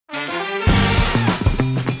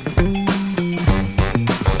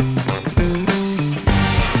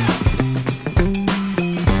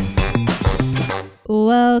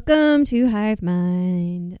Welcome to Hive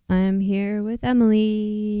Mind. I'm here with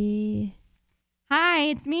Emily. Hi,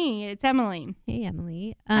 it's me. It's Emily. Hey,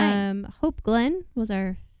 Emily. Hi. Hope Glenn was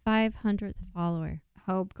our 500th follower.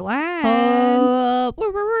 Hope Glenn. Hope.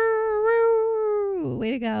 Woo, woo, woo, woo.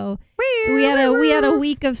 Way to go. We had a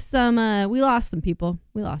week of some we lost some people.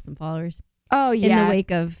 We lost some followers. Oh yeah. In the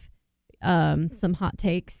wake of some hot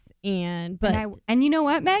takes and you know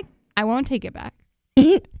what, Meg? I won't take it back.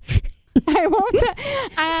 I won't.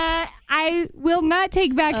 I will not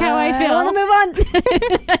take back how I feel. I want to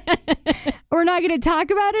move on. We're not going to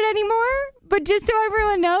talk about it anymore. But just so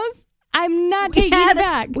everyone knows, I'm not taking it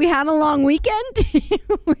back. We had a long weekend.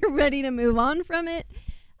 We're ready to move on from it.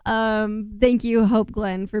 Thank you, Hope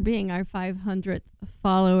Glenn, for being our 500th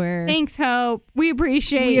follower. Thanks, Hope. We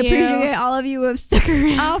appreciate We you. appreciate all of you who have stuck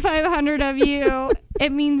around. All 500 of you.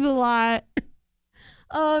 It means a lot.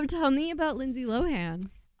 Tell me about Lindsay Lohan.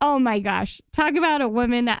 Oh my gosh. Talk about a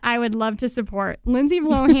woman that I would love to support. Lindsay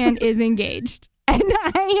Lohan is engaged. And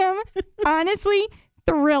I am honestly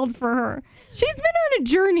thrilled for her. She's been on a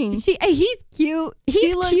journey. He's cute.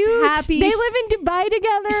 She looks cute. happy. They live in Dubai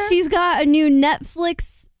together. She's got a new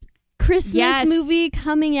Netflix Christmas movie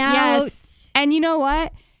coming out. Yes. And you know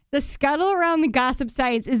what? The scuttle around the gossip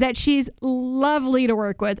sites is that she's lovely to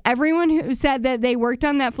work with. Everyone who said that they worked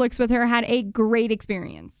on Netflix with her had a great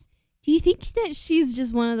experience. Do you think that she's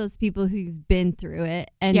just one of those people who's been through it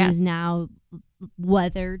and Yes. is now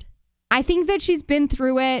weathered? I think that she's been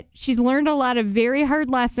through it. She's learned a lot of very hard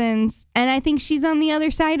lessons, and I think she's on the other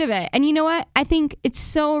side of it. And you know what? I think it's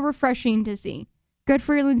so refreshing to see. Good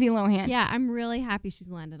for Lindsay Lohan. Yeah, I'm really happy she's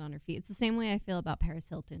landed on her feet. It's the same way I feel about Paris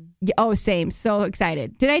Hilton. Yeah, oh, same. So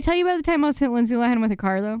excited. Did I tell you about the time I was hit Lindsay Lohan with a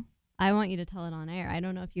car, though? I want you to tell it on air. I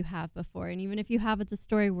don't know if you have before, and even if you have, it's a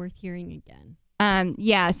story worth hearing again.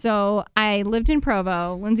 Yeah, so I lived in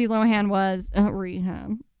Provo. Lindsay Lohan was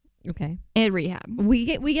rehab. Okay. In rehab. We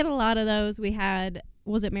get a lot of those. We had,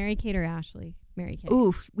 was it Mary-Kate or Ashley? Mary-Kate.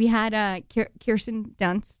 Oof. We had Kirsten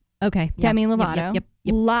Dunst. Okay. Demi Lovato.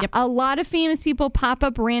 Yep. A lot of famous people pop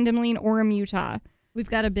up randomly in Orem, Utah. We've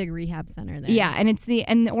got a big rehab center there. Yeah, and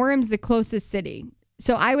Orem's the closest city.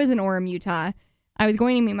 So I was in Orem, Utah. I was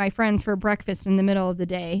going to meet my friends for breakfast in the middle of the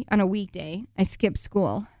day on a weekday. I skipped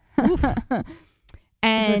school.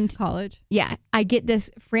 And is this college? Yeah, I get this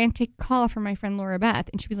frantic call from my friend Laura Beth,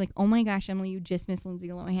 and she was like, "Oh my gosh, Emily, you just missed Lindsay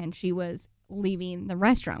Lohan. She was leaving the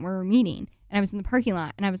restaurant where we were meeting, and I was in the parking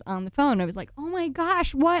lot, and I was on the phone. I was like, oh my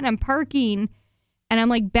gosh, what?" And I'm parking, and I'm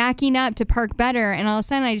like backing up to park better, and all of a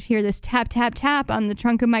sudden I just hear this tap, tap, tap on the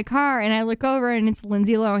trunk of my car, and I look over, and it's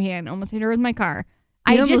Lindsay Lohan. Almost hit her with my car.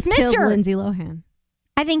 You I almost just missed killed her. Lindsay Lohan.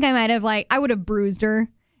 I think I might have I would have bruised her.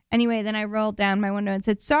 Anyway, then I rolled down my window and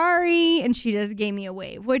said, "Sorry." And she just gave me a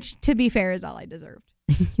wave, which, to be fair, is all I deserved.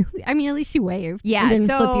 I mean, at least she waved. Yeah, and didn't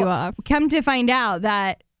so flip you off. Come to find out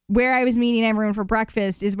that where I was meeting everyone for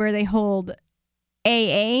breakfast is where they hold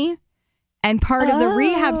AA. And part of the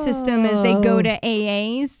rehab system is they go to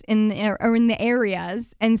AAs in the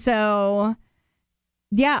areas. And so,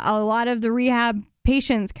 yeah, a lot of the rehab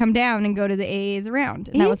patients come down and go to the AAs around.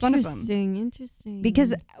 And that was one of them. Interesting.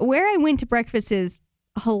 Because where I went to breakfast is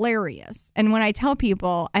hilarious. And when I tell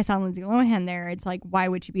people I saw Lindsay Lohan there, it's like, why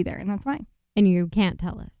would you be there? And that's why. And you can't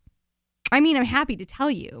tell us. I mean, I'm happy to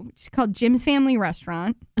tell you. It's called Jim's Family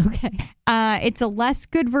Restaurant. Okay. It's a less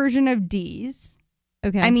good version of D's.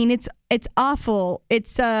 Okay. I mean, it's awful.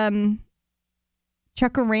 It's Chuckarama,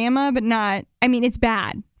 but not. I mean, it's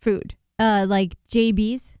bad food. Like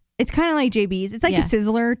JB's. It's kind of like JB's. It's like a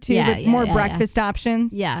Sizzler too, Yeah, but yeah, more yeah, breakfast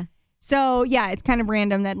options. Yeah. So yeah, it's kind of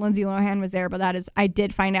random that Lindsay Lohan was there, but I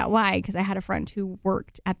did find out why, because I had a friend who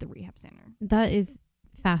worked at the rehab center. That is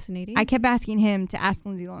fascinating. I kept asking him to ask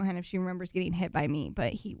Lindsay Lohan if she remembers getting hit by me,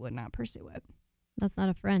 but he would not pursue it. That's not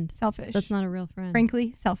a friend. Selfish. That's not a real friend.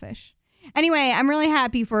 Frankly, selfish. Anyway, I'm really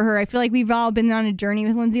happy for her. I feel like we've all been on a journey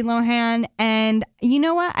with Lindsay Lohan, and you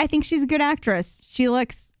know what? I think she's a good actress. She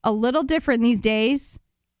looks a little different these days,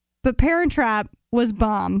 but Parent Trap was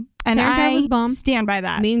bomb, and Parent Trap was bomb. Stand by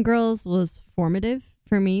that. Mean Girls was formative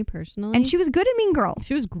for me personally. And she was good at Mean Girls.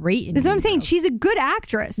 She was great in That's what Mean I'm saying. Girls. She's a good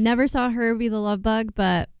actress. Never saw her be the love bug,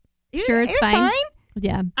 but sure, it's it was fine.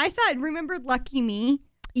 Yeah. I saw it. Remember Lucky Me?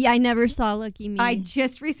 Yeah, I never saw Lucky Me. I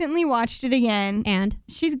just recently watched it again. And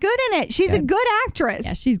she's good in it. She's a good actress.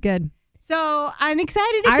 yeah, she's good. So I'm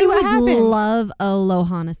excited to see what happens. I would love a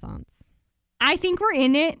Lohanescence. I think we're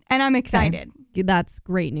in it, and I'm excited. Okay. That's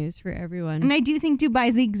great news for everyone. And I do think Dubai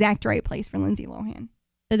is the exact right place for Lindsay Lohan.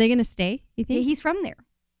 Are they going to stay, you think? Yeah, he's from there.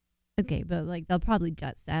 Okay, but like they'll probably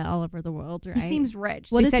jet set all over the world, right? He seems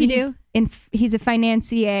rich. What does he do? He's a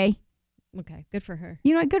financier. Okay, good for her.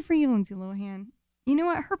 You know what? Good for you, Lindsay Lohan. You know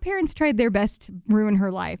what? Her parents tried their best to ruin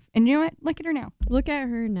her life. And you know what? Look at her now. Look at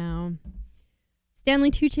her now.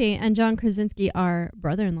 Stanley Tucci and John Krasinski are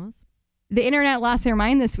brother-in-laws. The internet lost their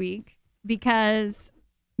mind this week because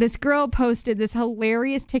this girl posted this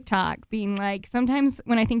hilarious TikTok being like, sometimes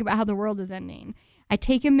when I think about how the world is ending, I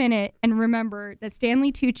take a minute and remember that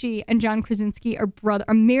Stanley Tucci and John Krasinski are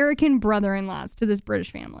American brother-in-laws to this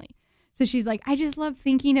British family. So she's like, I just love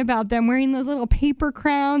thinking about them wearing those little paper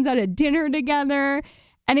crowns at a dinner together.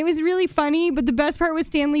 And it was really funny. But the best part was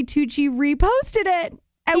Stanley Tucci reposted it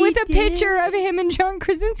with a picture of him and John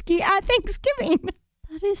Krasinski at Thanksgiving.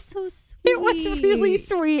 That is so sweet. It was really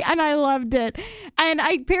sweet, and I loved it. And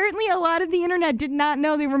apparently a lot of the internet did not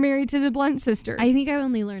know they were married to the Blunt sisters. I think I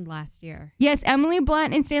only learned last year. Yes, Emily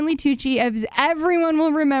Blunt and Stanley Tucci, as everyone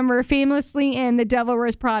will remember, famously in The Devil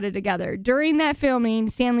Wears Prada together. During that filming,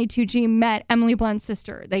 Stanley Tucci met Emily Blunt's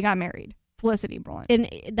sister. They got married, Felicity Blunt. And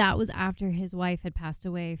that was after his wife had passed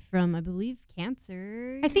away from, I believe,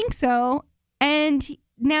 cancer. I think so. And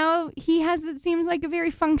now he has, it seems like, a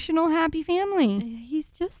very functional, happy family.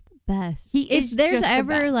 He's just the best. If there's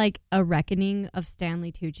ever like a reckoning of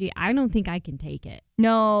Stanley Tucci, I don't think I can take it.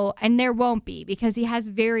 No, and there won't be because he has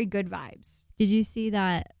very good vibes. Did you see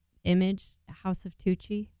that image, House of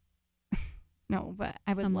Tucci? No, but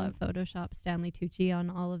I would Someone love. Photoshop Stanley Tucci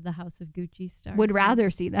on all of the House of Gucci stars. Would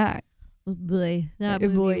rather see that. Oh boy, that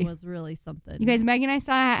movie was really something. You guys, Meg and I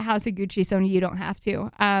saw House of Gucci, so you don't have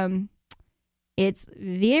to. It's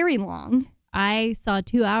very long. I saw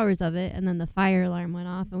 2 hours of it, and then the fire alarm went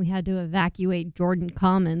off, and we had to evacuate Jordan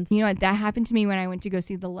Commons. You know what? That happened to me when I went to go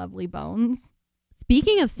see The Lovely Bones.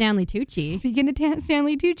 Speaking of Stanley Tucci. Speaking of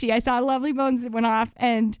Stanley Tucci, I saw Lovely Bones that went off,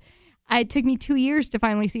 and it took me 2 years to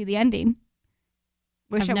finally see the ending.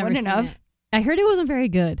 Wish I wouldn't have. I heard it wasn't very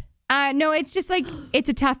good. No, it's just like, it's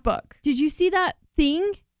a tough book. Did you see that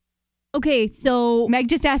thing? Okay, so... Meg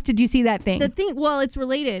just asked, did you see that thing? The thing, well, it's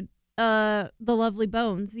related. The Lovely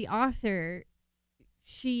Bones, the author,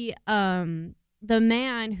 she, the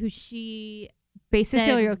man who she based a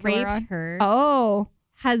serial killer raped her,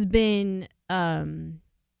 has been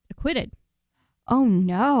acquitted. Oh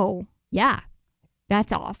no! Yeah,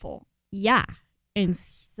 that's awful. Yeah, and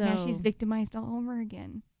so now she's victimized all over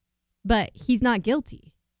again. But he's not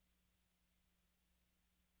guilty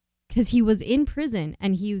because he was in prison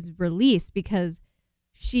and he was released because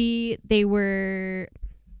they were.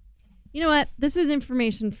 You know what? This is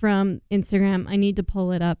information from Instagram. I need to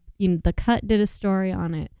pull it up. The Cut did a story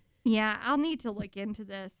on it. Yeah, I'll need to look into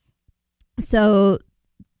this. So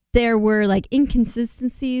there were like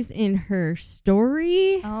inconsistencies in her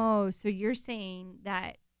story. Oh, so you're saying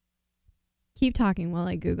that... Keep talking while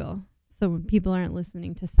I Google so people aren't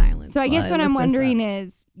listening to silence. So I guess what I'm wondering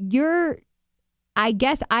is I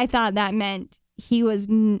guess I thought that meant he was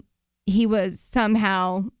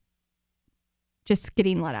somehow... just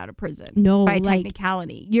getting let out of prison by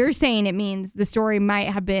technicality. You're saying it means the story might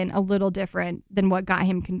have been a little different than what got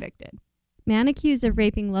him convicted. Man accused of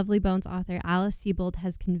raping Lovely Bones author Alice Sebold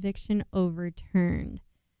has conviction overturned.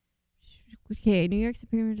 Okay, New York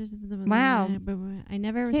Supreme Court. Wow. I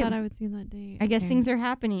never ever thought I would see that day. I guess things are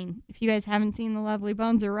happening. If you guys haven't seen The Lovely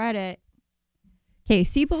Bones or read it. Okay,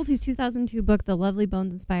 Sebold, whose 2002 book, The Lovely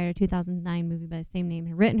Bones, inspired a 2009 movie by the same name,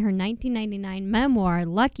 had written her 1999 memoir,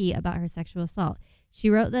 Lucky, about her sexual assault. She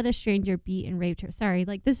wrote that a stranger beat and raped her. Sorry,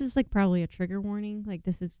 this is probably a trigger warning.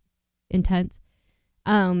 This is intense.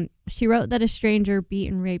 She wrote that a stranger beat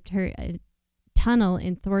and raped her at a tunnel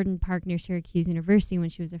in Thornton Park near Syracuse University when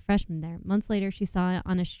she was a freshman there. Months later, she saw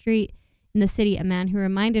on a street in the city a man who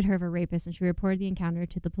reminded her of a rapist, and she reported the encounter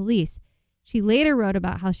to the police. She later wrote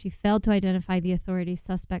about how she failed to identify the authorities'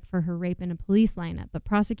 suspect for her rape in a police lineup, but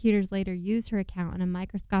prosecutors later used her account on a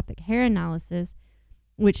microscopic hair analysis,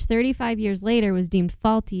 which 35 years later was deemed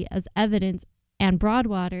faulty as evidence, and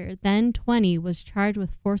Broadwater, then 20, was charged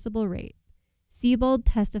with forcible rape. Sebold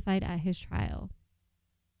testified at his trial.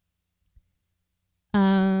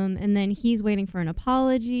 And then he's waiting for an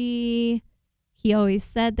apology. He always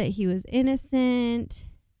said that he was innocent.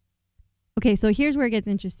 Okay, so here's where it gets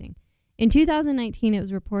interesting. In 2019, it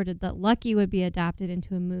was reported that Lucky would be adapted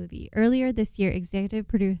into a movie. Earlier this year, executive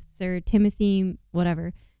producer Timothy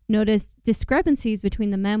noticed discrepancies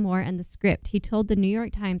between the memoir and the script. He told the New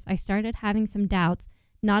York Times, "I started having some doubts,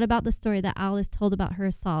 not about the story that Alice told about her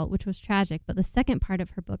assault, which was tragic, but the second part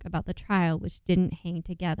of her book about the trial, which didn't hang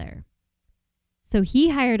together." So he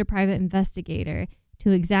hired a private investigator to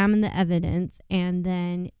examine the evidence and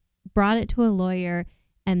then brought it to a lawyer.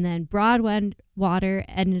 And then Broadwater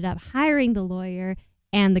ended up hiring the lawyer,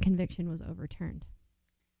 and the conviction was overturned.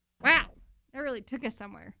 Wow. That really took us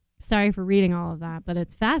somewhere. sorry for reading all of that, but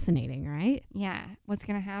it's fascinating, right? Yeah. What's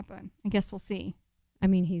going to happen? I guess we'll see. I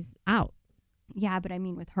mean, he's out. Yeah, but I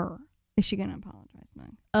mean with her. Is she going to apologize,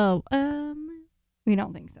 Meg? Oh, We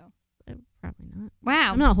don't think so. probably not.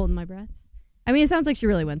 Wow. I'm not holding my breath. I mean, it sounds like she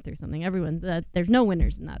really went through something. There's no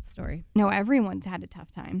winners in that story. No, everyone's had a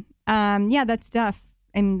tough time. Yeah, that's tough.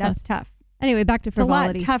 I mean, that's tough. Anyway, back to It's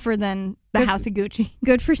frivolity. a lot tougher than the House of Gucci.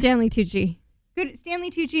 Good for Stanley Tucci. Good, Stanley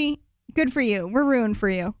Tucci. Good for you. We're ruined for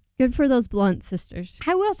you. Good for those Blunt sisters.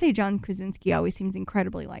 I will say John Krasinski always seems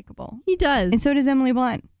incredibly likable. He does. And so does Emily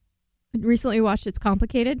Blunt. Recently watched It's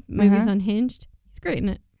Complicated. Movies Unhinged. He's great in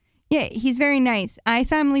it. Yeah, he's very nice. I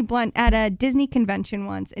saw Emily Blunt at a Disney convention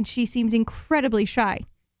once, and she seems incredibly shy.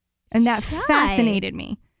 And that fascinated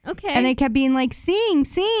me. Okay. And I kept being like, sing.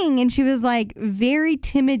 And she was like very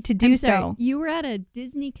timid to do so. You were at a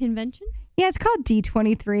Disney convention? Yeah, it's called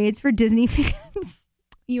D23. It's for Disney fans.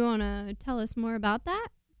 You want to tell us more about that?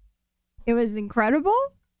 It was incredible.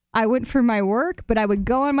 I went for my work, but I would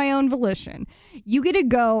go on my own volition. You get to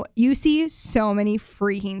go. You see so many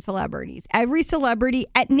freaking celebrities. Every celebrity,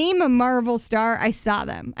 name a Marvel star, I saw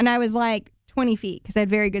them. And I was like 20 feet because I had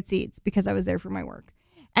very good seats because I was there for my work.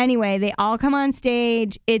 Anyway, they all come on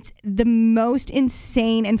stage. It's the most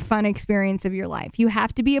insane and fun experience of your life. You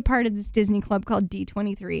have to be a part of this Disney club called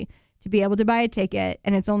D23 to be able to buy a ticket.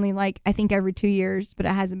 And it's only like, I think every 2 years, but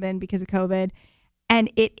it hasn't been because of COVID.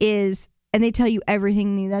 And it is, and they tell you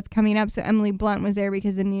everything new that's coming up. So Emily Blunt was there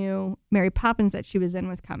because the new Mary Poppins that she was in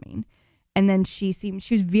was coming. And then she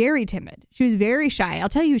was very timid. She was very shy. I'll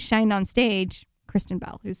tell you who shined on stage, Kristen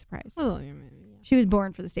Bell, who's surprised. Oh, yeah. She was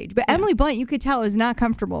born for the stage. But Emily Blunt, you could tell, is not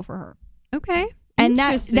comfortable for her. Okay. And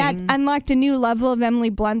that unlocked a new level of Emily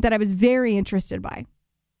Blunt that I was very interested by.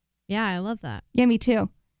 Yeah, I love that. Yeah, me too.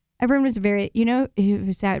 Everyone was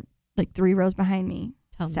who sat like 3 rows behind me?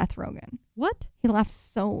 Seth Rogen. What? He laughed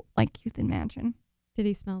so like Youth and Mansion. Did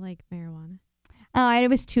he smell like marijuana? It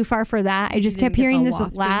was too far for that. I just kept hearing this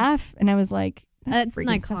laugh, and I was like, "That's an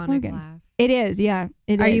iconic laugh." It is, yeah.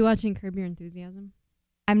 Are you watching Curb Your Enthusiasm?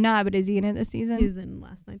 I'm not, but is he in it this season? He's in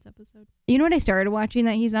last night's episode. You know what I started watching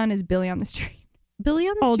that he's on is Billy on the Street. Billy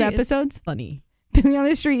on the Old Street episodes. Is funny. Billy on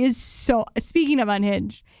the Street is so. Speaking of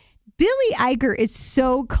Unhinged, Billy Eichner is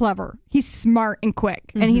so clever. He's smart and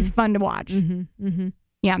quick, and he's fun to watch.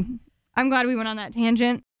 Yeah. I'm glad we went on that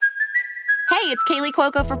tangent. Hey, it's Kaylee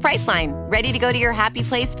Cuoco for Priceline. Ready to go to your happy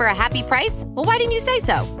place for a happy price? Well, why didn't you say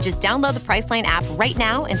so? Just download the Priceline app right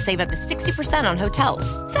now and save up to 60% on hotels.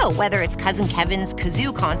 So whether it's Cousin Kevin's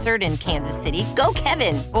Kazoo Concert in Kansas City, go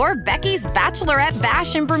Kevin, or Becky's Bachelorette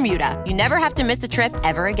Bash in Bermuda, you never have to miss a trip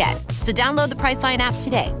ever again. So download the Priceline app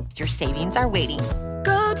today. Your savings are waiting.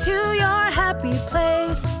 Go to your happy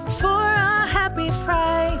place for a happy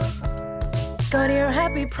price. Go to your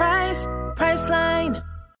happy price, Priceline.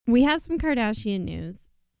 We have some Kardashian news,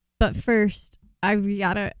 but first, I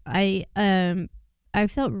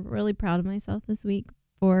felt really proud of myself this week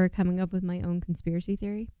for coming up with my own conspiracy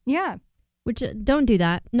theory. Yeah. Which, don't do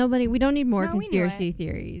that. We don't need more No, conspiracy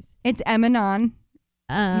theories. It's Emanon.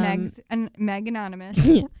 Meg Anonymous.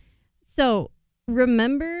 Yeah. So,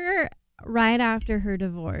 remember right after her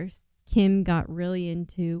divorce, Kim got really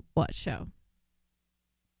into what show?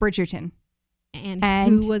 Bridgerton. And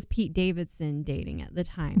who was Pete Davidson dating at the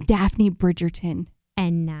time? Daphne Bridgerton.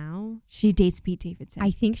 And now she dates Pete Davidson. I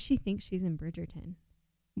think she thinks she's in Bridgerton.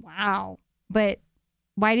 Wow. But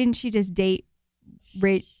why didn't she just date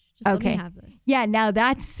Just let me have this. Yeah, now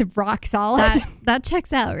that's rock solid. That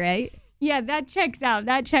checks out, right? Yeah, that checks out.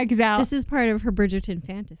 This is part of her Bridgerton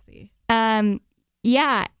fantasy.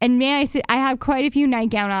 Yeah, and may I say, I have quite a few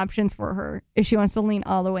nightgown options for her if she wants to lean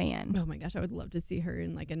all the way in. Oh my gosh, I would love to see her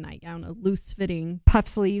in like a nightgown, a loose fitting puff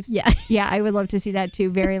sleeves. Yeah. Yeah, I would love to see that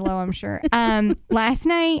too. Very low, I'm sure. Last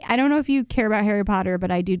night, I don't know if you care about Harry Potter,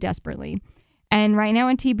 but I do desperately. And right now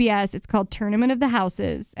on TBS, it's called Tournament of the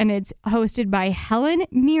Houses, and it's hosted by Helen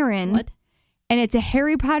Mirren. What? And it's a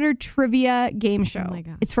Harry Potter trivia game show. Oh my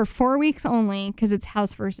God. It's for 4 weeks only because it's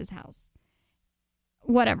house versus house.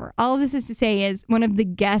 Whatever. All of this is to say is one of the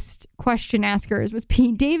guest question askers was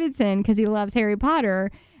Pete Davidson because he loves Harry Potter.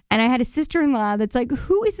 And I had a sister-in-law that's like,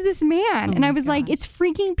 who is this man? And I was like, it's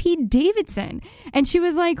freaking Pete Davidson. And she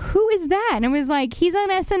was like, who is that? And I was like, he's on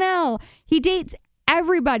SNL. He dates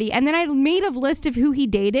everybody. And then I made a list of who he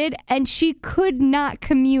dated, and she could not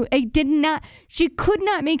she could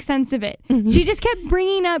not make sense of it. She just kept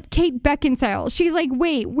bringing up Kate Beckinsale. She's like,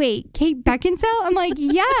 wait, Kate Beckinsale? I'm like,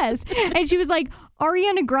 yes. And she was like,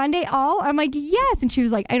 Ariana Grande all? I'm like, yes. And she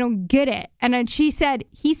was like, I don't get it. And then she said,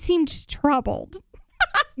 he seemed troubled.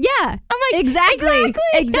 Yeah. I'm like, exactly.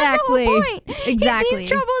 That's the whole point. Exactly. He seems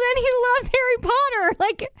troubled and he loves Harry Harry Potter.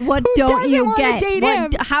 Like, what who don't doesn't you wanna get? date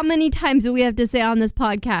him? How many times do we have to say on this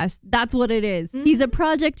podcast? That's what it is. He's a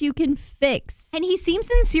project you can fix. And he seems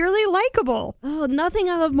sincerely likable. Oh, nothing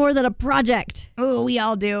I love more than a project. Oh, we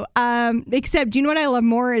all do. Except, do you know what I love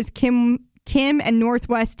more is Kim and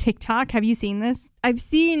Northwest TikTok. Have you seen this? I've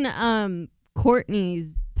seen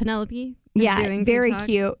Courtney's Penelope. Yeah, doing very TikTok.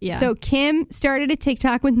 cute. Yeah. So Kim started a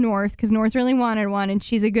TikTok with North because North really wanted one, and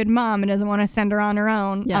she's a good mom and doesn't want to send her on her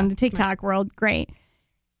own on the TikTok world. Great.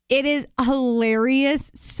 It is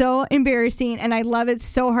hilarious, so embarrassing, and I love it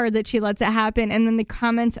so hard that she lets it happen. And then the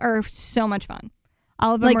comments are so much fun.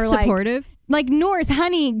 All of them are supportive. Like, North,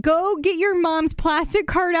 honey, go get your mom's plastic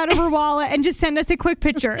card out of her wallet and just send us a quick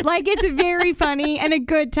picture. Like, it's very funny and a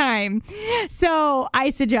good time. So I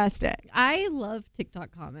suggest it. I love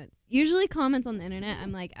TikTok comments. Usually comments on the internet,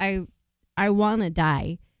 I'm like, I want to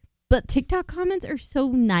die. But TikTok comments are so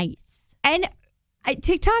nice. And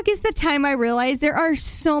TikTok is the time I realized there are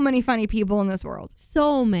so many funny people in this world.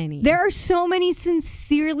 So many. There are so many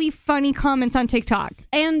sincerely funny comments on TikTok.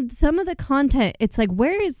 And some of the content, it's like,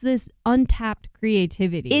 where is this untapped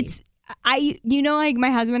creativity? Like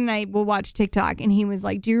my husband and I will watch TikTok and he was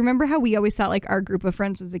like, do you remember how we always thought like our group of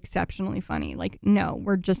friends was exceptionally funny? Like, no,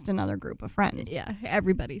 we're just another group of friends. Yeah,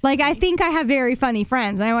 everybody's like, funny. I think I have very funny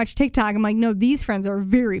friends. And I watch TikTok. I'm like, no, these friends are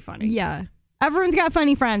very funny. Yeah. Everyone's got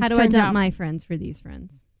funny friends. How do I dump my friends for these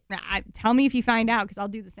friends? Tell me if you find out because I'll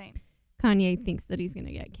do the same. Kanye thinks that he's going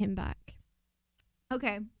to get Kim back.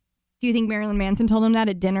 Okay. Do you think Marilyn Manson told him that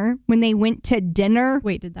at dinner? When they went to dinner?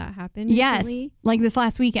 Wait, did that happen? Yes. Recently? Like this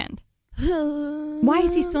last weekend. Why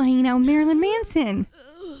is he still hanging out with Marilyn Manson?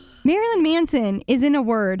 Marilyn Manson is, in a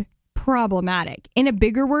word, problematic. In a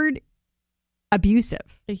bigger word,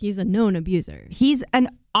 abusive. He's a known abuser. He's an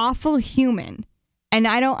awful human. And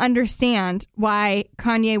I don't understand why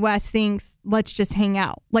Kanye West thinks, let's just hang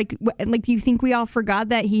out. Like you think we all forgot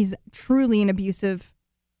that he's truly an abusive,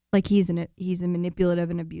 like he's a manipulative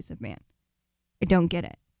and abusive man. I don't get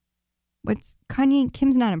it.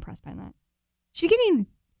 Kim's not impressed by that.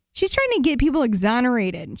 She's trying to get people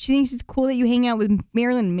exonerated. She thinks it's cool that you hang out with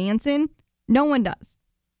Marilyn Manson. No one does.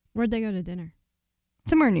 Where'd they go to dinner?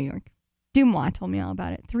 Somewhere in New York. Dumois told me all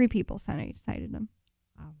about it. 3 people cited them.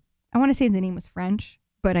 Wow. I want to say the name was French,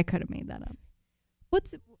 but I could have made that up.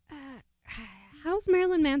 How's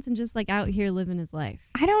Marilyn Manson just like out here living his life?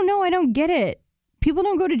 I don't know. I don't get it. People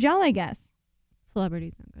don't go to jail, I guess.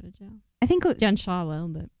 Celebrities don't go to jail. I think Jen Shaw will,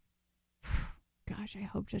 but gosh, I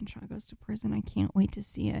hope Jen Shaw goes to prison. I can't wait to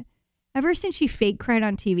see it. Ever since she fake cried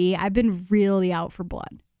on TV, I've been really out for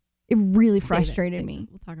blood. It really frustrated me.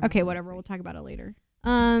 We'll talk about okay, it whatever. We'll talk about it later.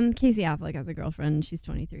 Casey Affleck has a girlfriend. She's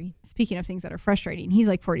 23. Speaking of things that are frustrating, he's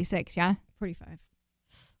like 46, yeah? 45.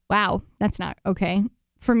 Wow, that's not okay.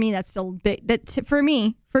 For me, that's still big. For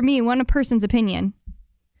me, one person's opinion,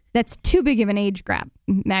 that's too big of an age grab,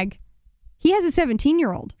 Meg. He has a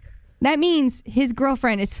 17-year-old. That means his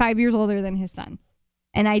girlfriend is 5 years older than his son.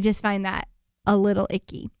 And I just find that a little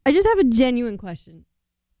icky. I just have a genuine question.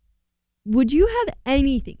 Would you have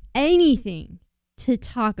anything to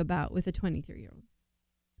talk about with a 23-year-old?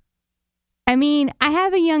 I mean, I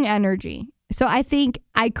have a young energy. So I think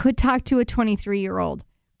I could talk to a 23-year-old.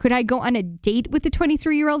 Could I go on a date with a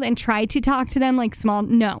 23-year-old and try to talk to them like small?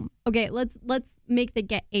 No. Okay, let's make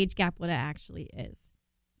the age gap what it actually is.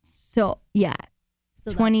 So, yeah.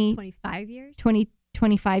 So 20, 25 years?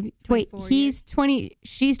 25. Wait, he's years? 20.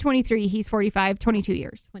 She's 23. He's 45. 22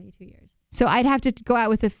 years. 22 years. So I'd have to go out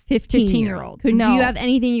with a 15-year-old. Do you have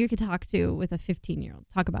anything you could talk to with a 15-year-old?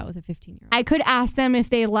 Talk about with a 15-year-old? I could ask them if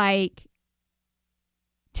they like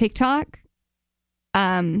TikTok.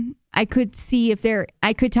 I could see if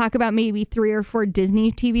I could talk about maybe 3 or 4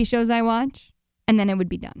 Disney TV shows I watch, and then it would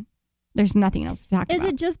be done. There's nothing else to talk about. Is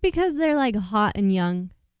it just because they're like hot and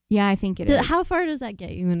young? Yeah, I think it is. How far does that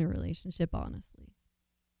get you in a relationship, honestly?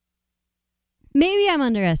 Maybe I'm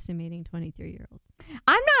underestimating 23-year-olds.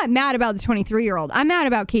 I'm not mad about the 23-year-old. I'm mad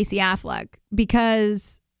about Casey Affleck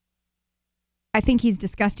because I think he's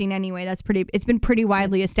disgusting anyway. It's been pretty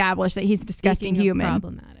widely established that he's a disgusting human.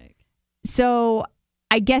 Problematic. So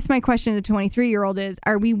I guess my question to the 23-year-old is,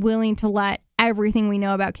 are we willing to let everything we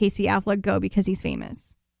know about Casey Affleck go because he's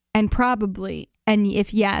famous? And probably, and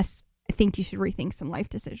if yes, I think you should rethink some life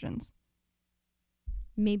decisions.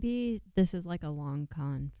 Maybe this is like a long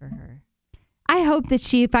con for her. I hope that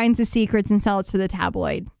she finds the secrets and sells it to the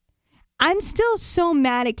tabloid. I'm still so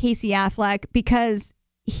mad at Casey Affleck because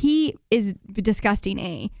he is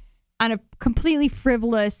disgusting, on a completely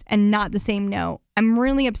frivolous and not the same note. I'm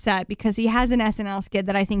really upset because he has an SNL skit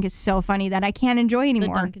that I think is so funny that I can't enjoy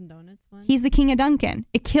anymore. The Dunkin' Donuts one? He's the king of Dunkin'.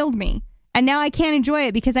 It killed me. And now I can't enjoy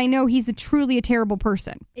it because I know he's truly a terrible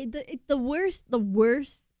person. The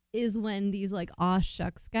worst is when these like aw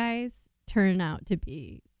shucks guys turn out to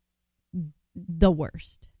be the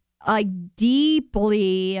worst. Like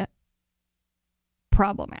deeply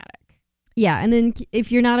problematic. Yeah, and then if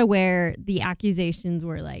you're not aware, the accusations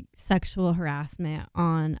were like sexual harassment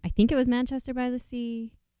on, I think it was Manchester by the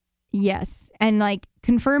Sea. Yes, and like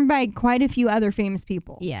confirmed by quite a few other famous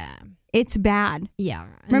people. Yeah. It's bad. Yeah.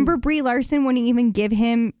 Remember Brie Larson wouldn't even give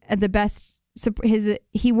him the best,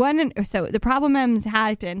 he won, so the Problem M's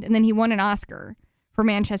happened, and then he won an Oscar for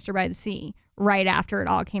Manchester by the Sea right after it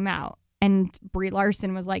all came out. And Brie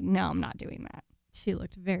Larson was like, no, I'm not doing that. She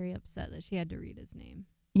looked very upset that she had to read his name.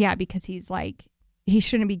 Yeah, because he's like, he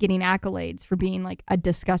shouldn't be getting accolades for being like a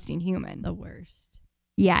disgusting human. The worst.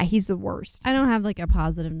 Yeah, he's the worst. I don't have like a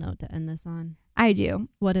positive note to end this on. I do.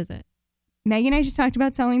 What is it? Maggie and I just talked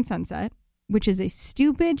about Selling Sunset, which is a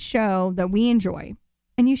stupid show that we enjoy.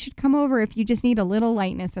 And you should come over if you just need a little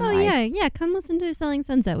lightness in life. Yeah. Come listen to Selling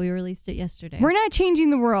Sunset. We released it yesterday. We're not changing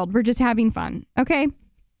the world. We're just having fun. Okay?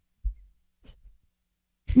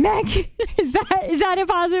 Meg, is that a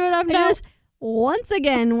positive enough note? I just once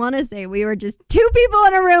again want to say we were just two people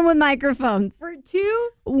in a room with microphones. For two,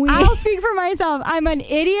 I'll speak for myself. I'm an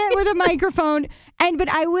idiot with a microphone. But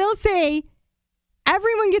I will say,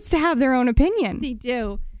 everyone gets to have their own opinion. They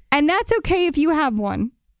do. And that's okay if you have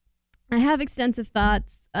one. I have extensive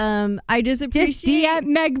thoughts. I just appreciate... Just DM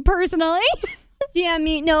Meg personally. DM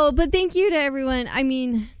me. No, but thank you to everyone. I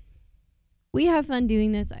mean, we have fun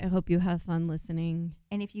doing this. I hope you have fun listening.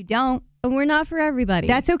 And if you don't... But we're not for everybody.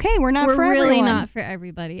 That's okay. We're not for really everyone. not for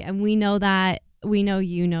everybody. And we know that. We know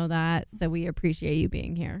you know that. So we appreciate you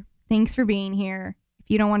being here. Thanks for being here.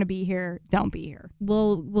 If you don't want to be here, don't be here.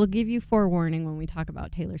 We'll give you forewarning when we talk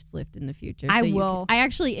about Taylor Swift in the future. I will. I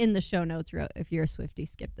actually, in the show notes, wrote, if you're a Swiftie,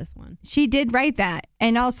 skip this one. She did write that.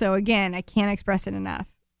 And also, again, I can't express it enough.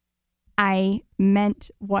 I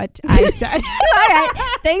meant what I said. All right.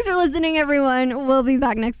 Thanks for listening, everyone. We'll be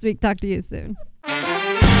back next week. Talk to you soon.